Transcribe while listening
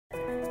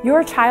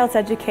Your child's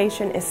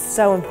education is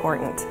so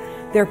important.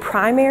 Their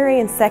primary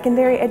and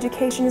secondary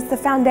education is the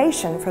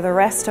foundation for the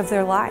rest of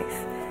their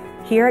life.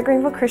 Here at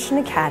Greenville Christian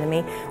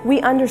Academy, we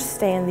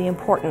understand the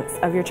importance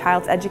of your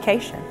child's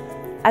education.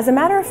 As a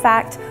matter of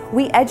fact,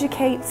 we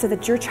educate so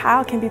that your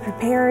child can be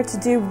prepared to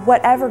do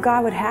whatever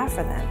God would have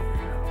for them.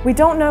 We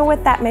don't know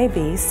what that may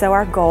be, so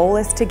our goal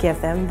is to give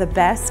them the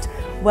best,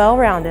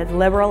 well-rounded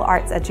liberal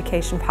arts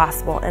education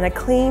possible in a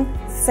clean,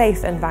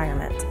 safe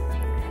environment.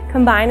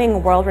 Combining a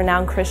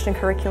world-renowned Christian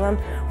curriculum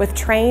with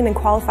trained and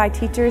qualified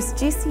teachers,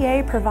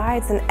 GCA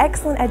provides an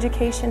excellent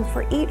education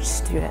for each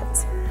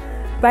student.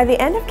 By the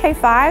end of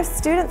K-5,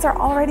 students are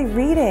already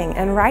reading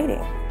and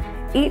writing.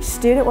 Each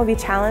student will be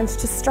challenged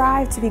to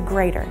strive to be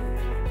greater.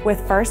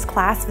 With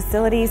first-class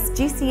facilities,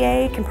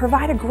 GCA can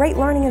provide a great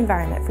learning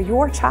environment for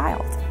your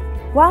child.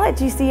 While at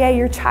GCA,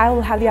 your child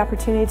will have the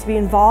opportunity to be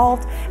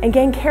involved and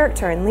gain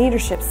character and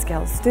leadership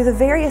skills through the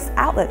various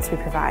outlets we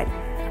provide: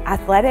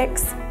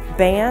 athletics,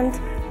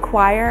 band,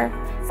 choir,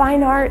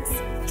 fine arts,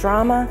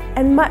 drama,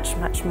 and much,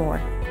 much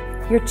more.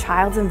 Your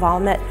child's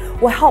involvement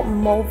will help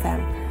mold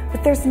them,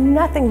 but there's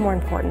nothing more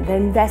important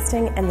than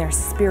investing in their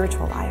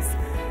spiritual life.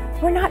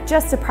 We're not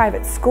just a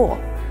private school.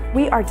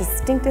 We are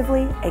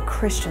distinctively a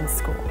Christian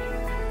school.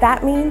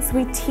 That means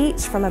we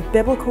teach from a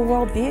biblical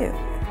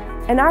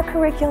worldview. In our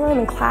curriculum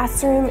and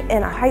classroom,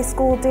 in our high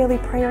school daily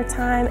prayer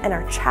time, and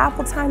our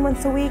chapel time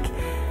once a week,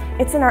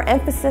 it's in our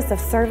emphasis of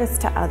service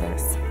to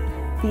others.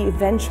 The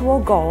eventual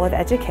goal of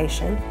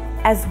education,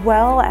 as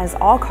well as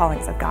all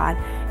callings of God,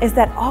 is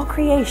that all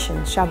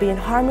creation shall be in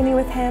harmony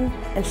with Him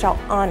and shall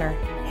honor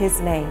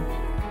His name.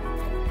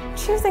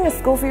 Choosing a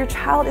school for your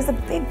child is a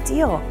big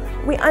deal.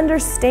 We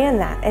understand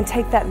that and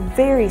take that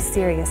very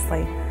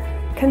seriously.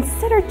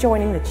 Consider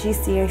joining the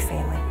GCA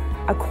family,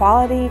 a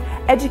quality,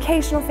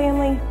 educational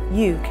family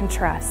you can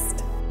trust.